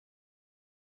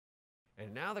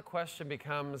And now the question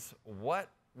becomes, what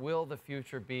will the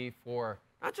future be for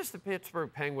not just the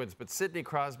Pittsburgh Penguins, but Sidney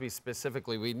Crosby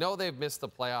specifically? We know they've missed the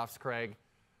playoffs, Craig.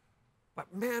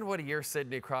 But, man, what a year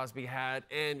Sidney Crosby had.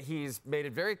 And he's made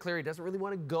it very clear he doesn't really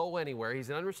want to go anywhere. He's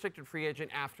an unrestricted free agent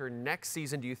after next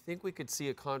season. Do you think we could see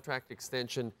a contract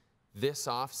extension this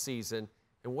offseason?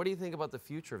 And what do you think about the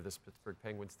future of this Pittsburgh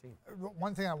Penguins team?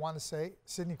 One thing I want to say,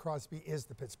 Sidney Crosby is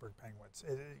the Pittsburgh Penguins.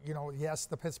 You know, yes,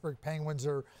 the Pittsburgh Penguins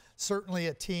are certainly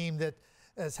a team that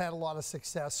has had a lot of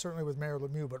success, certainly with Mario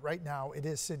Lemieux, but right now it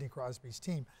is Sidney Crosby's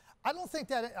team. I don't think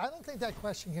that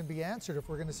question can be answered if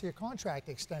we're going to see a contract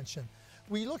extension.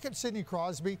 We look at Sidney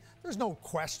Crosby, there's no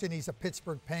question he's a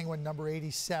Pittsburgh Penguin, number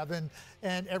 87,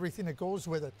 and everything that goes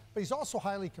with it. But he's also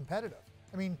highly competitive.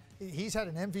 I mean, he's had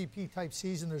an MVP-type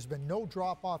season. There's been no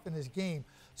drop-off in his game.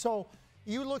 So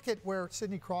you look at where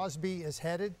Sidney Crosby is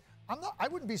headed, I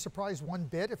wouldn't be surprised one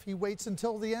bit if he waits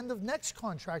until the end of next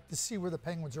contract to see where the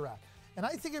Penguins are at. And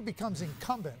I think it becomes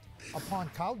incumbent upon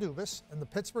Kyle Dubas and the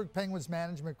Pittsburgh Penguins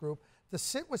management group to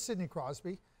sit with Sidney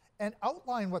Crosby and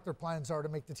outline what their plans are to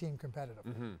make the team competitive.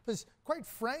 Because, quite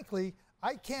frankly,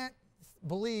 I can't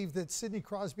believe that Sidney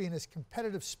Crosby and his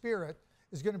competitive spirit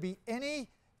is going to be any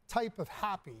type of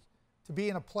happy to be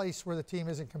in a place where the team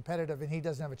isn't competitive and he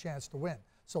doesn't have a chance to win.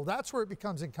 So that's where it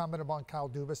becomes incumbent upon Kyle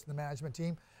Dubas and the management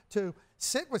team to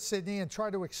sit with Sidney and try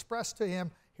to express to him,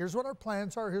 here's what our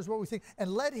plans are, here's what we think,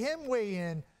 and let him weigh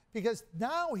in, because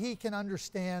now he can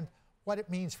understand what it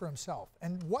means for himself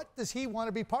and what does he want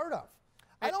to be part of.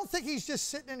 I don't think he's just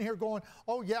sitting in here going,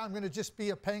 oh, yeah, I'm going to just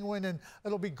be a Penguin and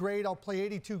it'll be great. I'll play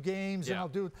 82 games and I'll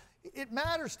do it. It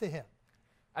matters to him.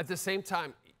 At the same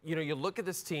time, you know, you look at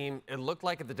this team, it looked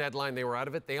like at the deadline they were out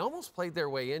of it. They almost played their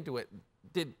way into it.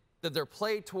 Did their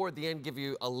play toward the end give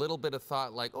you a little bit of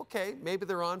thought like, okay, maybe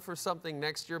they're on for something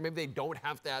next year. Maybe they don't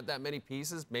have to add that many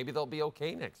pieces. Maybe they'll be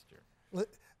okay next year.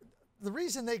 The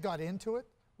reason they got into it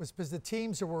was because the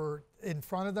teams that were in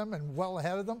front of them and well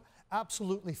ahead of them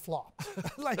absolutely flopped.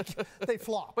 Like, they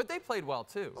flopped. But they played well,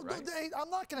 too, right? I'm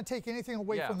not going to take anything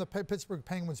away from the Pittsburgh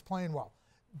Penguins playing well.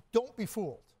 Don't be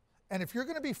fooled. And if you're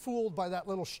going to be fooled by that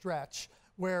little stretch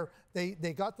where they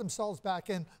got themselves back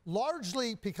in,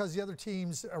 largely because the other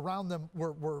teams around them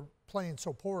were playing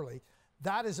so poorly,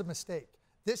 that is a mistake.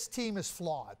 This team is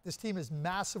flawed. This team is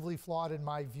massively flawed in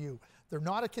my view. They're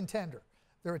not a contender.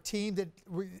 They're a team that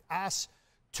asks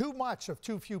too much of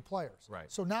too few players. Right.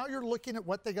 So now you're looking at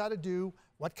what they got to do,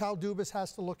 what Kyle Dubas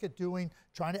has to look at doing,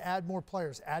 trying to add more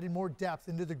players, adding more depth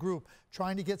into the group,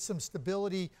 trying to get some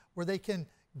stability where they can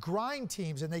grind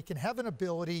teams and they can have an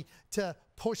ability to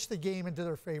push the game into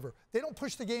their favor. They don't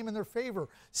push the game in their favor.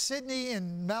 Sidney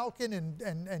and Malkin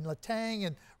and Letang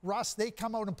and Russ, they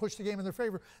come out and push the game in their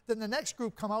favor. Then the next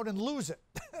group come out and lose it.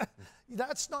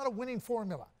 That's not a winning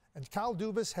formula. And Kyle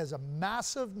Dubas has a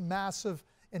massive, massive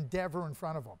endeavor in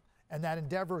front of him. And that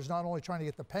endeavor is not only trying to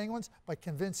get the Penguins, but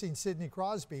convincing Sidney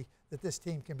Crosby that this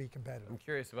team can be competitive. I'm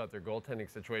curious about their goaltending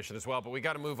situation as well, but we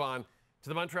got to move on to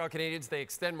the Montreal Canadiens. They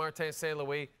extend Martin St.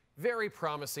 Louis. Very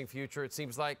promising future, it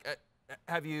seems like.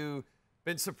 Have you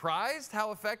been surprised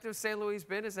how effective St. Louis has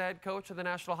been as a head coach of the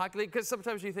National Hockey League? Because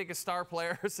sometimes you think as star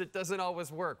players, it doesn't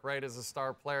always work, right, as a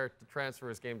star player to transfer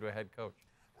his game to a head coach.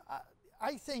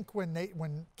 I think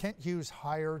when Kent Hughes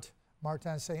hired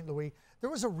Martin St. Louis, there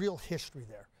was a real history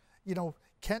there. You know,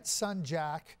 Kent's son,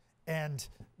 Jack, and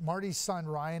Marty's son,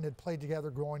 Ryan, had played together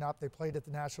growing up. They played at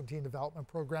the National Team Development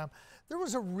Program. There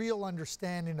was a real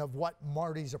understanding of what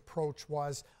Marty's approach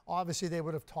was. Obviously, they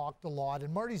would have talked a lot,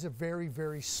 and Marty's a very,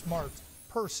 very smart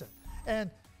person.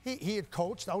 And he had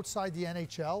coached outside the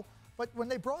NHL, but when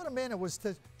they brought him in, it was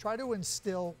to try to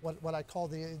instill what I call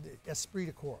the esprit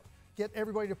de corps. Get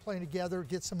everybody to play together,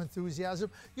 get some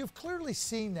enthusiasm. You've clearly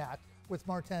seen that with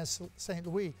Martin St.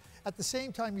 Louis. At the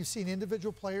same time, you've seen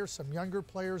individual players, some younger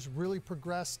players really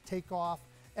progress, take off,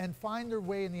 and find their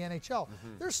way in the NHL.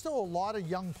 There's still a lot of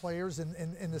young players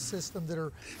in the system that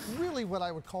are really what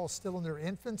I would call still in their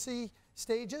infancy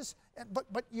stages.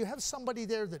 But you have somebody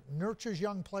there that nurtures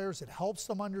young players, that helps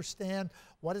them understand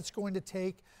what it's going to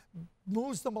take,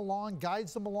 moves them along,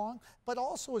 guides them along, but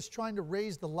also is trying to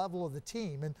raise the level of the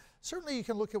team. And certainly you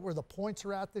can look at where the points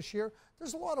are at this year.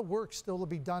 There's a lot of work still to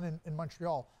be done in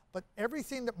Montreal. But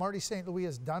everything that Marty St. Louis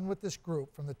has done with this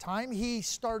group, from the time he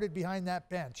started behind that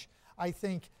bench, I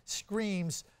think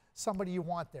screams somebody you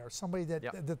want there, somebody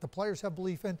that, that the players have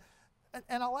belief in.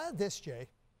 And I'll add this, Jay.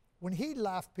 When he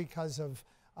left because of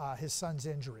his son's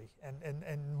injury,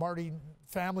 and Marty,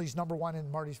 family's number one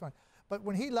in Marty's mind, but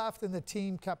when he left and the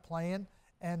team kept playing,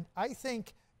 and I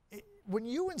think when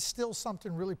you instill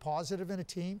something really positive in a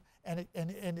team and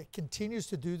it continues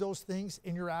to do those things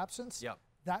in your absence,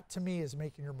 That to me is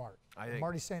making your mark. I think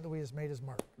Marty St. Louis has made his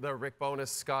mark. the Rick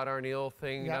Bowness, Scott Arniel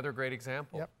thing, Yep. another great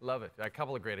example. Yep. Love it. A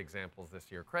couple of great examples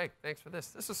this year. Craig, thanks for this.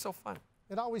 This is so fun.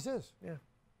 It always is. Yeah.